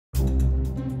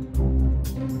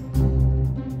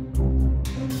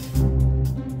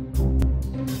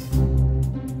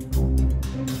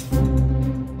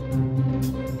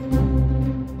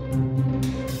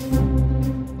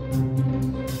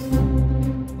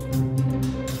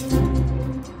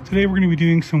Today we're going to be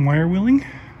doing some wire wheeling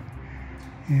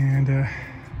and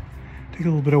take a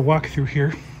little bit of walk through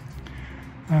here.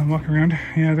 Walk around.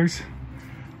 Yeah, there's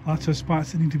lots of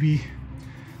spots that need to be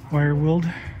wire wheeled.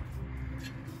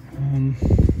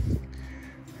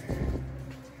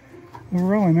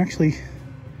 Overall, I'm actually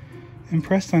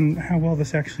impressed on how well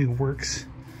this actually works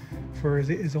for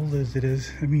as old as it is.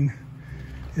 I mean,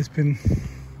 it's been, yeah,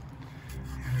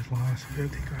 there's lots. I gotta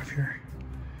take off here.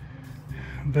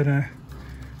 But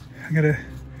I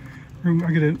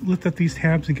gotta lift up these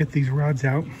tabs and get these rods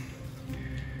out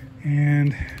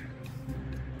and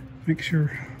make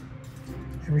sure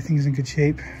everything's in good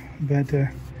shape. But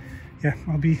yeah,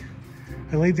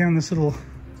 I laid down this little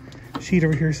sheet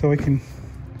over here so I can.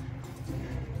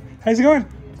 How's it going?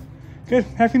 Good.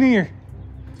 Happy New Year.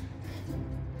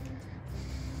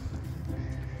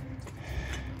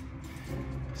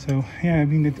 So yeah, I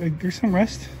mean, there's some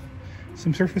rust,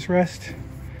 some surface rust.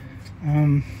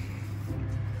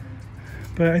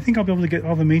 But I think I'll be able to get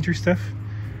all the major stuff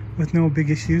with no big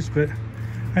issues. But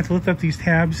I have to lift up these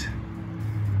tabs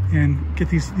and get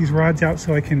these rods out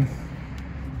so I can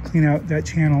clean out that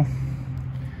channel.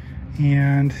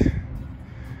 And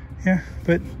yeah,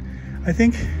 but I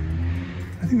think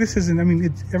this isn't, I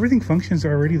mean, everything functions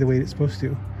already the way it's supposed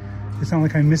to. It's not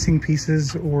like I'm missing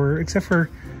pieces, or except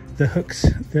for the hooks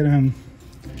that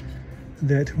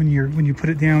that when you put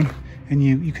it down and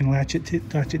you can latch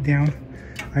it down.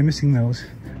 I'm missing those.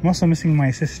 I'm also missing my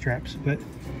assist straps, but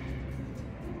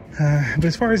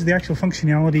as far as the actual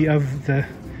functionality of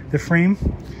the frame,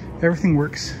 everything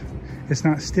works. It's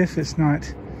not stiff, it's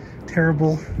not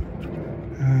terrible.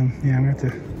 Yeah, I'm gonna have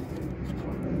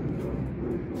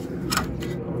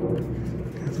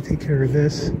to take care of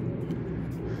this. I'll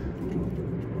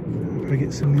gotta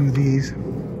get some new of these.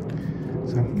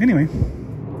 So anyway,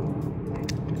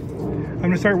 I'm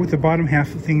gonna start with the bottom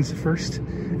half of things first,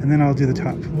 and then I'll do the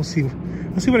top. We'll see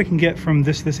what I can get from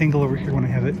this angle over here when I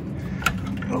have it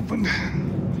opened.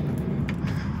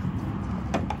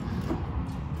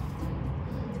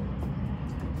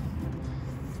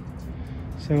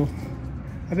 So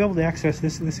I'll be able to access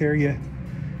this area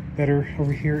better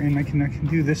over here, and I can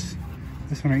do this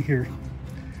one right here.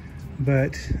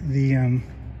 But and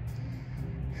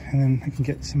then I can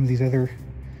get some of these other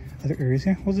areas.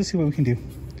 Yeah, we'll just see what we can do.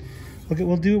 Okay,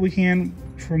 we'll do what we can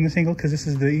from this angle because this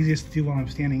is the easiest to do while I'm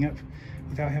standing up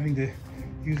without having to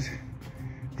use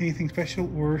anything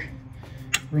special or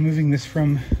removing this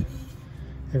from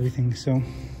everything. So,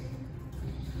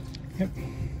 yep.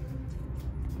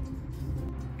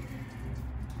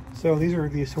 So these are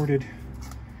the assorted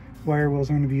wire wheels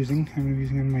I'm going to be using. I'm going to be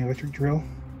using on my electric drill,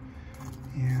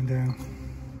 and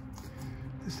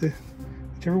just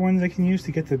whichever ones I can use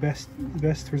to get the best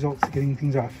results getting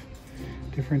things off.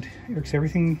 Different, because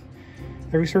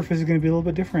every surface is going to be a little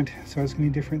bit different, so it's going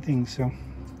to be different things. So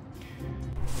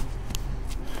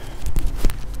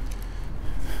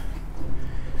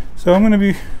I'm going to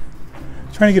be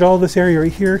trying to get all this area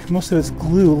right here. Most of it's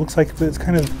glue, it looks like, but it's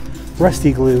kind of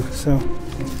rusty glue, so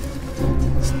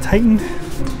it's tightened.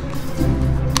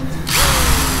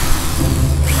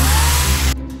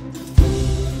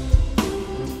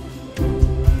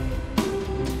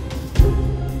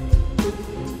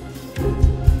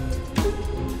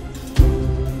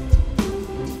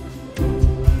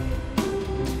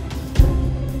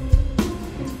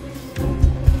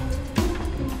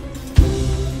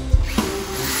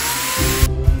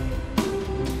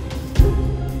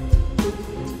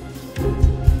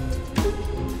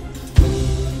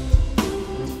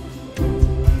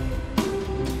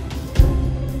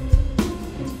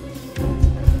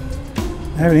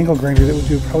 I have an angle grinder that would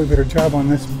do probably a better job on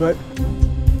this, but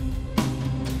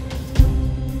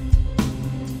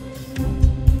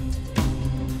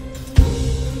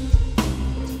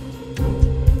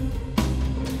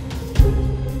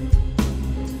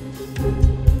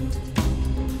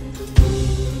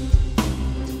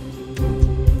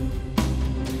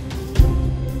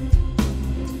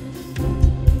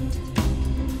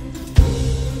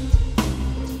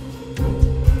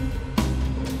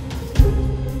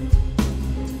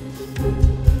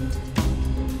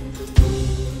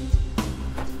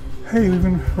hey, we've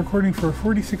been recording for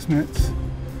 46 minutes.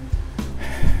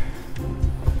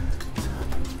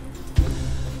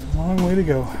 It's a long way to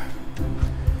go.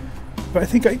 But I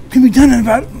think I can be done in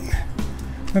about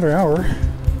another hour.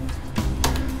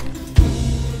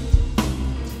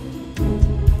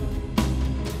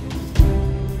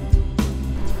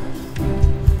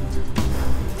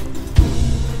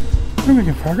 We're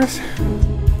making progress.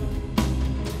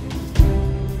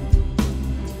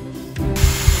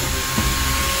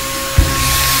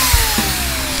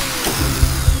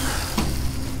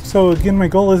 So again, my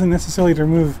goal isn't necessarily to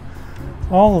remove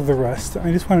all of the rust.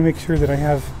 I just want to make sure that I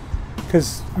have,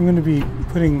 because I'm going to be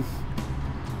putting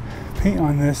paint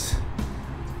on this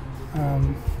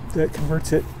that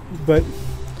converts it, but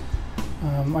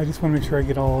I just want to make sure I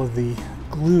get all of the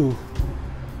glue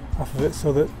off of it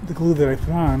so that the glue that I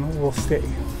put on will stay.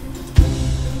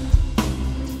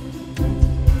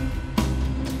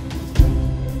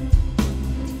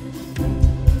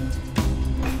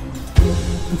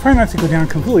 I'm trying not to go down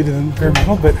completely to the bare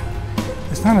metal, but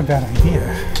it's not a bad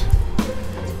idea.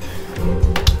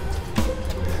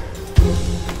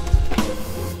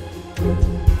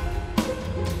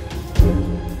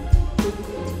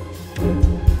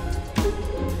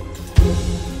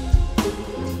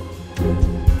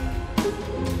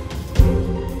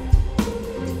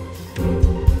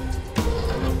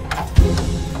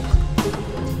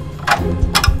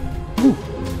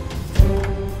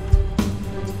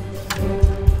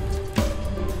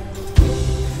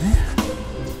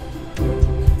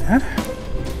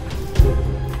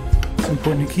 It's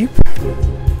important to keep.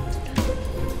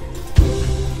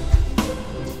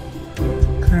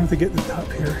 Kind of have to get the top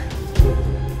here.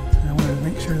 And I wanted to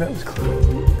make sure that was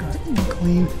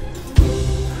clean.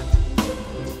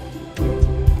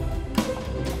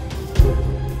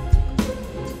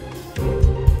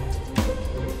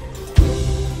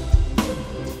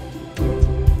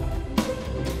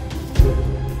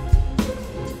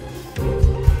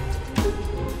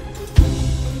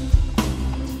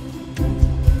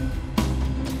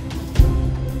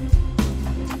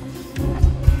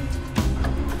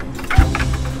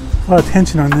 A lot of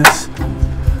tension on this.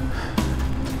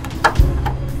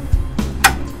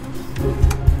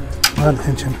 A lot of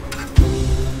tension.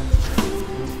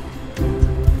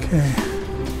 Okay.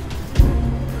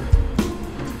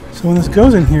 So when this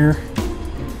goes in here,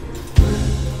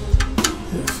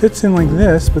 it fits in like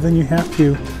this, but then you have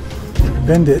to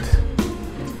bend it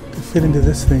to fit into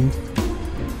this thing.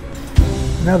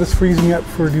 Now this frees me up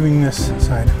for doing this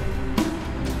side.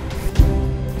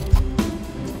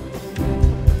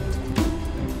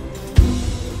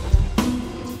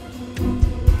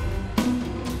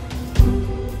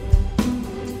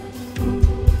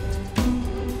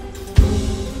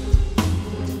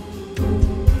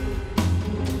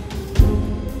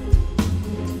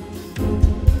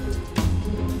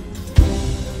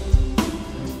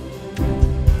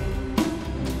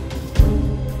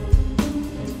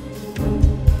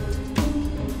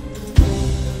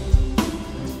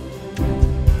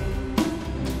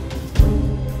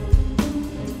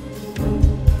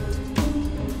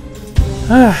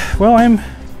 Well, I'm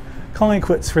calling it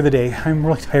quits for the day. I'm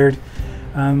really tired.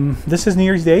 This is New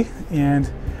Year's Day, and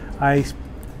I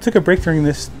took a break during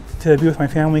this to be with my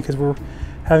family because we're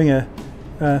having a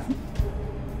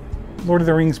Lord of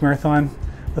the Rings marathon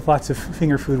with lots of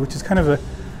finger food, which is kind of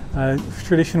a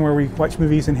tradition where we watch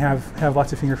movies and have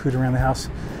lots of finger food around the house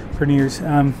for New Year's.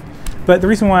 But the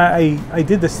reason why I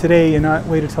did this today and not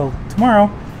wait until tomorrow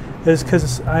is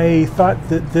because I thought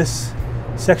that this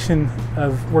section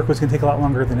of work was going to take a lot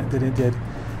longer than it did.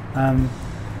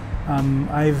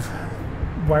 I've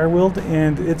wire wheeled,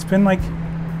 and it's been like,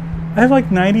 I have like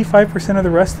 95% of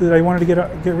the rust that I wanted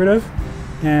to get rid of,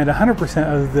 and 100%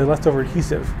 of the leftover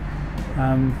adhesive.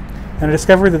 And I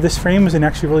discovered that this frame is in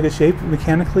actually really good shape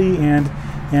mechanically and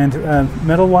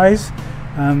metal-wise.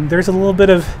 There's a little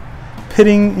bit of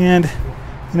pitting, and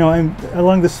I'm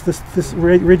along this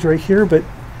ridge right here, but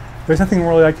there's nothing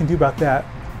really I can do about that.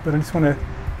 But I just want to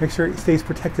make sure it stays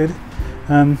protected.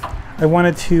 I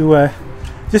wanted to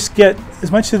just get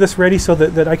as much of this ready so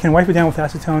that I can wipe it down with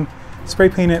acetone, spray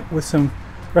paint it with some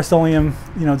Rust-Oleum,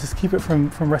 just keep it from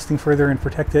rusting further and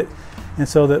protect it. And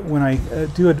so that when I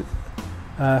do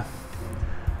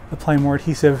apply more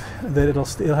adhesive, that it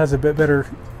has a bit better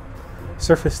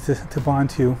surface to bond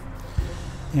to.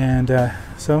 And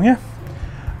so yeah,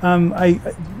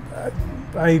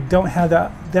 I don't have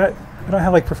that I don't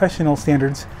have like professional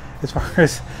standards as far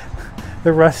as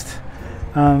the rust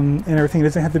and everything. It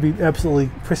doesn't have to be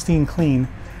absolutely pristine clean,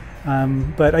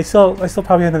 but I still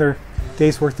probably have another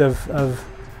day's worth of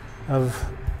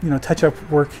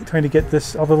touch-up work trying to get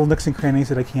this all the little nooks and crannies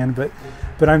that I can.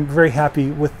 But I'm very happy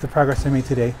with the progress I made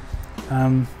today.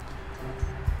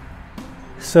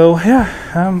 So yeah,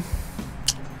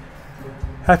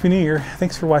 Happy New Year!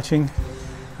 Thanks for watching,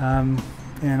 and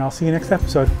I'll see you next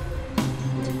episode.